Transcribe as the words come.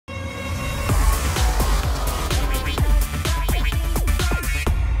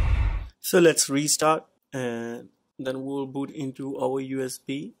So let's restart and then we'll boot into our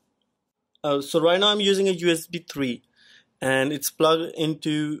USB. So right now I'm using a USB 3 and it's plugged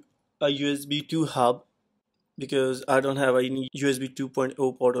into a USB 2 hub because I don't have any USB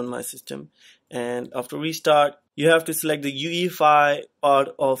 2.0 port on my system. And after restart, you have to select the UEFI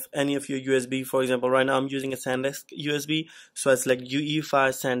part of any of your USB. For example, right now I'm using a SanDisk USB, so I select UEFI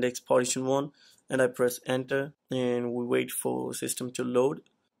SanDisk partition 1 and I press enter and we wait for system to load.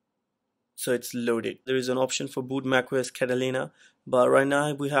 So it's loaded. There is an option for boot macOS Catalina, but right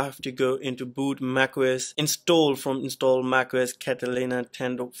now we have to go into boot macOS install from install macOS Catalina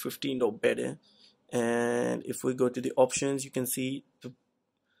 10.15 or better. And if we go to the options, you can see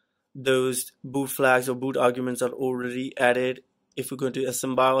those boot flags or boot arguments are already added. If we go to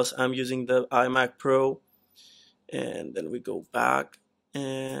SMBIOS, I'm using the iMac Pro, and then we go back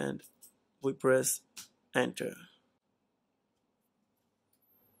and we press enter.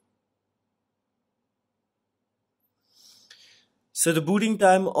 So the booting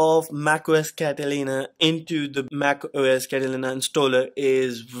time of macOS Catalina into the macOS Catalina installer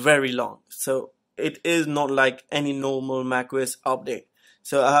is very long. So it is not like any normal macOS update.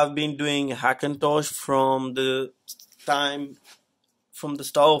 So I have been doing Hackintosh from the start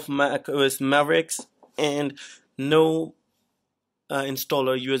of macOS Mavericks, and no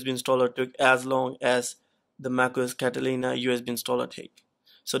USB installer took as long as the macOS Catalina USB installer take.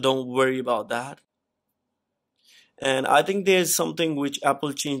 So don't worry about that. And I think there's something which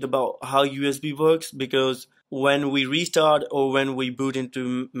Apple changed about how USB works, because when we restart or when we boot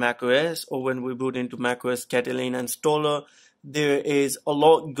into macOS or when we boot into macOS Catalina installer, there is a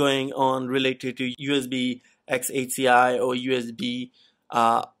lot going on related to USB XHCI or USB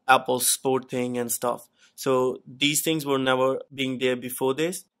Apple support thing and stuff. So these things were never being there before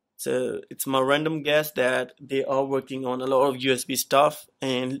this. So it's my random guess that they are working on a lot of USB stuff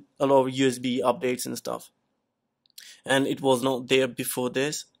and a lot of USB updates and stuff. And it was not there before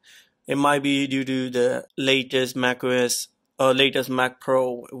this. It might be due to the latest macOS or latest Mac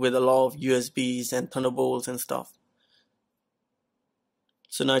Pro with a lot of USBs and Thunderbolts and stuff.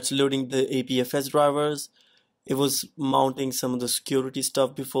 So now it's loading the APFS drivers. It was mounting some of the security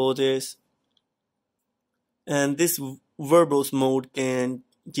stuff before this. And this verbose mode can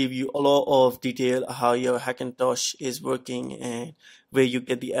give you a lot of detail how your Hackintosh is working and where you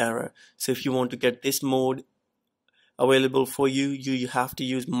get the error. So if you want to get this mode available for you, you have to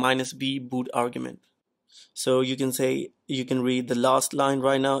use -b boot argument. So you can read the last line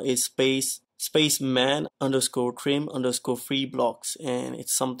right now is space man underscore trim underscore free blocks, and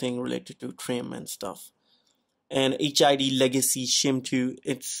it's something related to trim and stuff. And HID legacy shim2,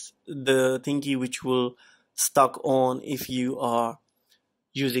 it's the thingy which will stuck on if you are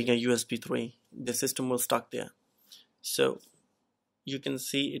using a USB 3. The system will stuck there. So you can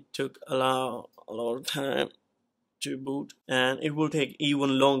see it took a lot of time to boot, and it will take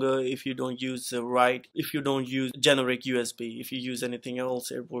even longer if you don't use generic USB. If you use anything else,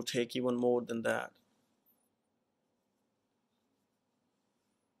 it will take even more than that.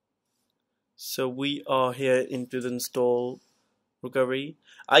 So we are here into the install recovery.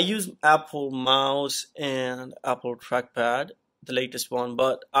 I use Apple mouse and Apple trackpad, the latest one,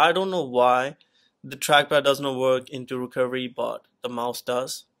 but I don't know why the trackpad does not work into recovery, but the mouse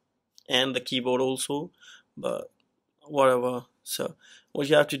does, and the keyboard also, but whatever. So what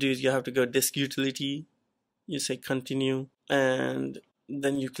you have to do is you have to go disk utility, you say continue, and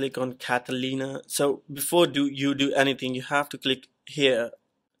then you click on Catalina. So before you do anything, you have to click here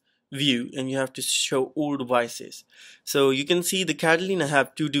view, and you have to show all devices. So you can see the Catalina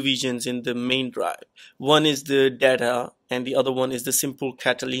have two divisions in the main drive. One is the data and the other one is the simple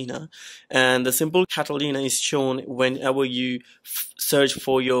Catalina, and the simple Catalina is shown whenever you search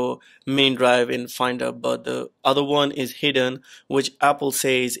for your main drive in Finder, but the other one is hidden, which Apple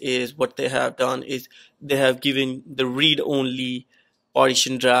says is what they have done is they have given the read-only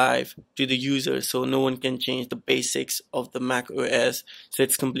partition drive to the user, so no one can change the basics of the Mac OS, so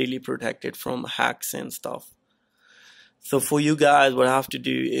it's completely protected from hacks and stuff. So for you guys, what I have to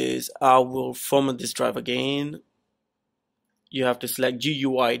do is I will format this drive again. You have to select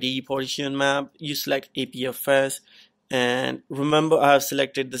GUID partition map, you select APFS, and remember I have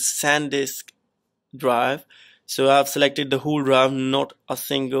selected the SanDisk drive, so I have selected the whole drive, not a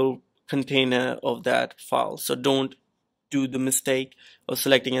single container of that file. So don't do the mistake of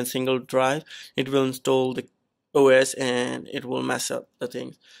selecting a single drive. It will install the OS and it will mess up the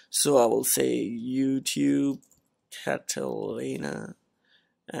things. So I will say YouTube Catalina,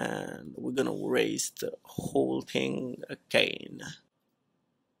 and we're gonna erase the whole thing again.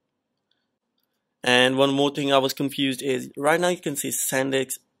 And one more thing I was confused is right now you can see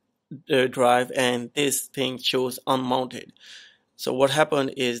SanDisk drive, and this thing shows unmounted. So what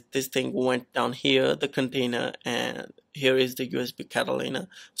happened is this thing went down here, the container, and here is the USB Catalina.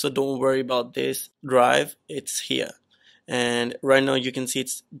 So don't worry about this drive, it's here. And right now you can see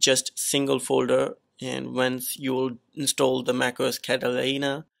it's just single folder, and once you will install the macOS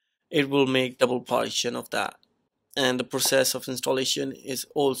Catalina, it will make double partition of that. And the process of installation is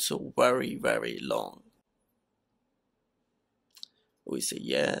also very, very long. We say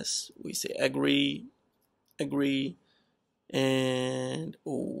yes, we say agree, agree, and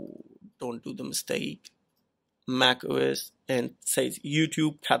oh, don't do the mistake, Mac OS, and says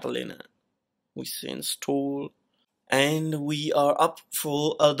YouTube Catalina. We say install, and we are up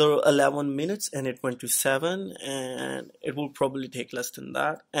for other 11 minutes, and it went to 7, and it will probably take less than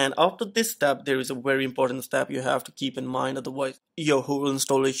that. And after this step, there is a very important step you have to keep in mind, otherwise your whole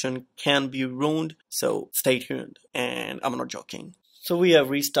installation can be ruined. So stay tuned, and I'm not joking. So we have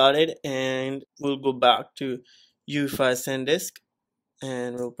restarted, and we'll go back to UEFI SanDisk,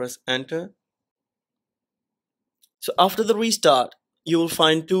 and we'll press enter. So after the restart, you will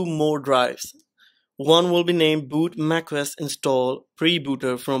find 2 more drives. One will be named boot macOS install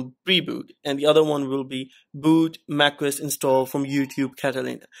pre-booter from preboot, and the other one will be boot macOS install from YouTube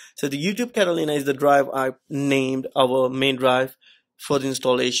Catalina. So the YouTube Catalina is the drive I named our main drive for the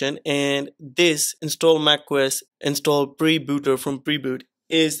installation, and this install macOS install pre-booter from preboot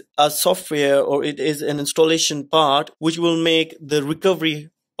is a software, or it is an installation part which will make the recovery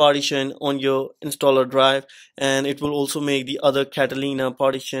partition on your installer drive, and it will also make the other Catalina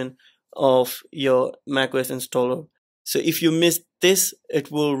partition of your macOS installer. So if you miss this, it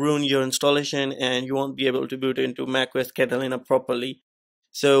will ruin your installation and you won't be able to boot into macOS Catalina properly.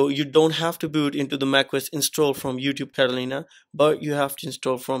 So you don't have to boot into the macOS install from YouTube Catalina, but you have to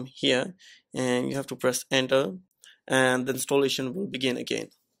install from here, and you have to press enter, and the installation will begin again.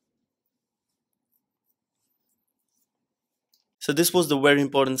 So this was the very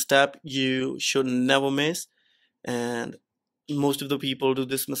important step you should never miss, and most of the people do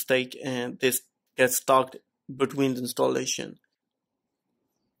this mistake, and this gets stuck between the installation.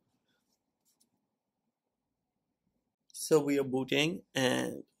 So we are booting,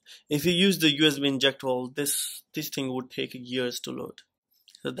 and if you use the USB injector, this thing would take years to load.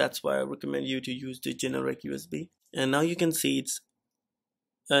 So that's why I recommend you to use the generic USB. And now you can see it's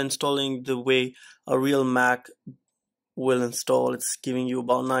installing the way a real Mac will install. It's giving you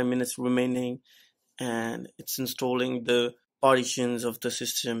about 9 minutes remaining, and it's installing the partitions of the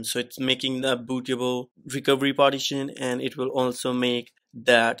system. So it's making that bootable recovery partition, and it will also make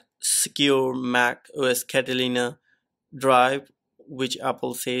that secure Mac OS Catalina drive, which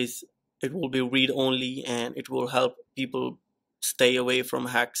Apple says it will be read only, and it will help people stay away from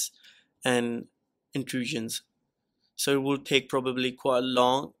hacks and intrusions. So it will take probably quite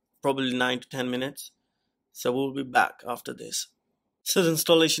long, probably 9 to 10 minutes. So we'll be back after this. So the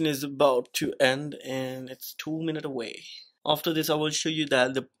installation is about to end, and it's 2 minutes away. After this, I will show you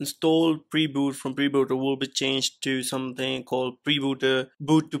that the installed preboot from prebooter will be changed to something called prebooter,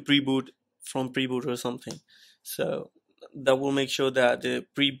 boot to preboot from preboot or something. So that will make sure that the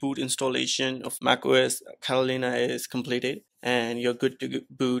pre-boot installation of macOS Catalina is completed, and you're good to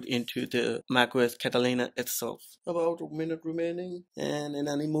boot into the macOS Catalina itself. About a minute remaining, and in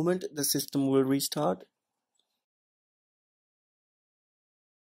any moment the system will restart.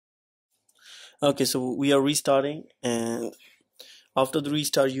 Okay, so we are restarting, and after the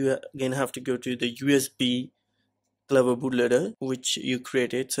restart you again have to go to the USB Clever bootloader which you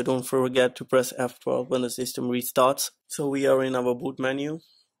created. So don't forget to press F12 when the system restarts. So we are in our boot menu,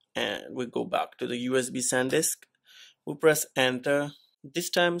 and we go back to the USB SanDisk. We press enter. This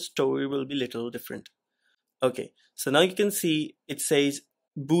time story will be little different. Okay, so now you can see it says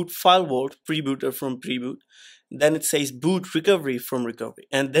boot file vault prebooter from preboot, then it says boot recovery from recovery,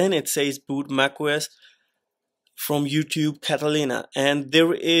 and then it says boot macOS from YouTube Catalina, and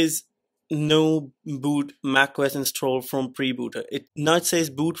there is no boot macOS install from prebooter. Now it says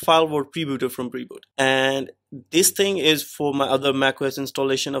boot file vault prebooter from preboot, and this thing is for my other macOS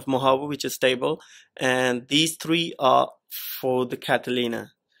installation of Mojave, which is stable, and these 3 are for the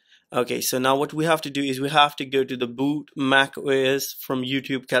Catalina. Okay, so now what we have to do is we have to go to the boot macOS from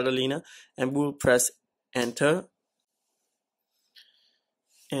YouTube Catalina, and we'll press enter,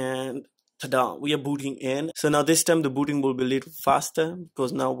 and ta-da, we are booting in. So now this time the booting will be a little faster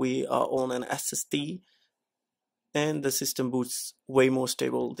because now we are on an SSD, and the system boots way more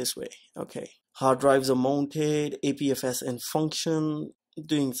stable this way. Okay, hard drives are mounted, APFS in function,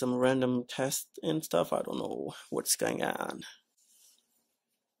 doing some random tests and stuff. I don't know what's going on.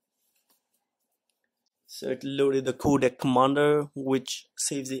 So it loaded the codec commander, which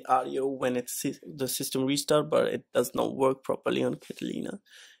saves the audio when it's the system restart, but it does not work properly on Catalina,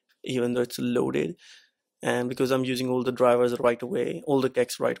 even though it's loaded. And because I'm using all the drivers right away, all the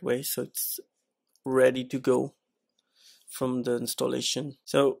text right away, so it's ready to go from the installation.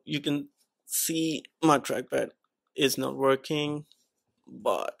 So you can see my trackpad is not working,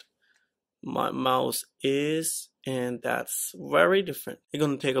 but my mouse is, and that's very different. It's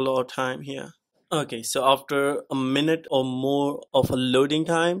gonna take a lot of time here. Okay, so after a minute or more of a loading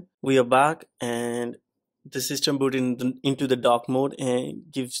time, we are back, and the system booted into the dark mode and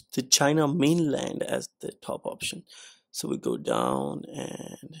gives the China mainland as the top option. So we go down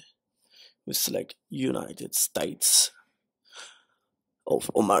and we select United States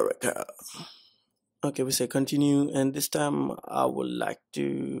of America. Okay, we say continue, and this time I would like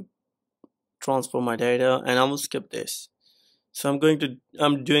to transfer my data, and I will skip this. So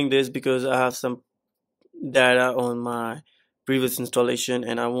I'm doing this because I have some data on my previous installation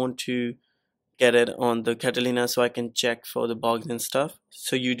and I want to get it on the Catalina so I can check for the bugs and stuff.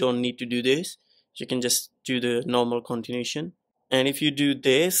 So you don't need to do this. You can just do the normal continuation. And if you do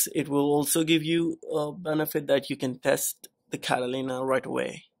this, it will also give you a benefit that you can test the Catalina right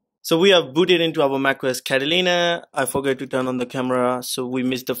away. So we have booted into our macOS Catalina. I forgot to turn on the camera, so we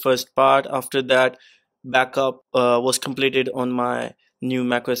missed the first part. After that, backup was completed on my new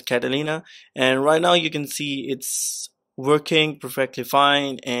macOS Catalina. And right now you can see it's working perfectly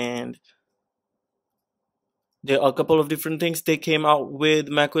fine, and there are a couple of different things they came out with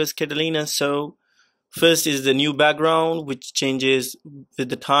macOS Catalina. So first is the new background, which changes with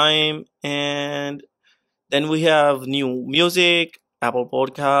the time, and then we have new music, Apple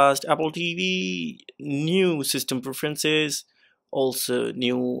Podcast, Apple TV, new system preferences, also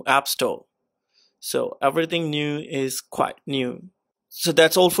new App Store. So everything new is quite new. So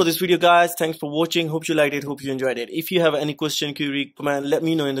that's all for this video, guys. Thanks for watching. Hope you liked it. Hope you enjoyed it. If you have any question, query, comment, let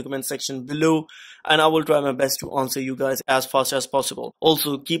me know in the comment section below, and I will try my best to answer you guys as fast as possible.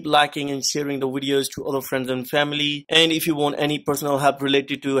 Also, keep liking and sharing the videos to other friends and family. And if you want any personal help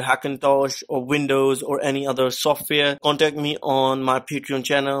related to Hackintosh or Windows or any other software, contact me on my Patreon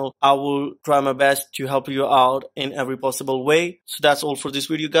channel. I will try my best to help you out in every possible way. So that's all for this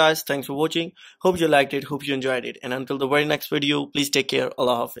video, guys. Thanks for watching. Hope you liked it. Hope you enjoyed it. And until the very next video, please take care.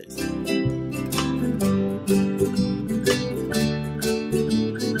 Allah Hafiz.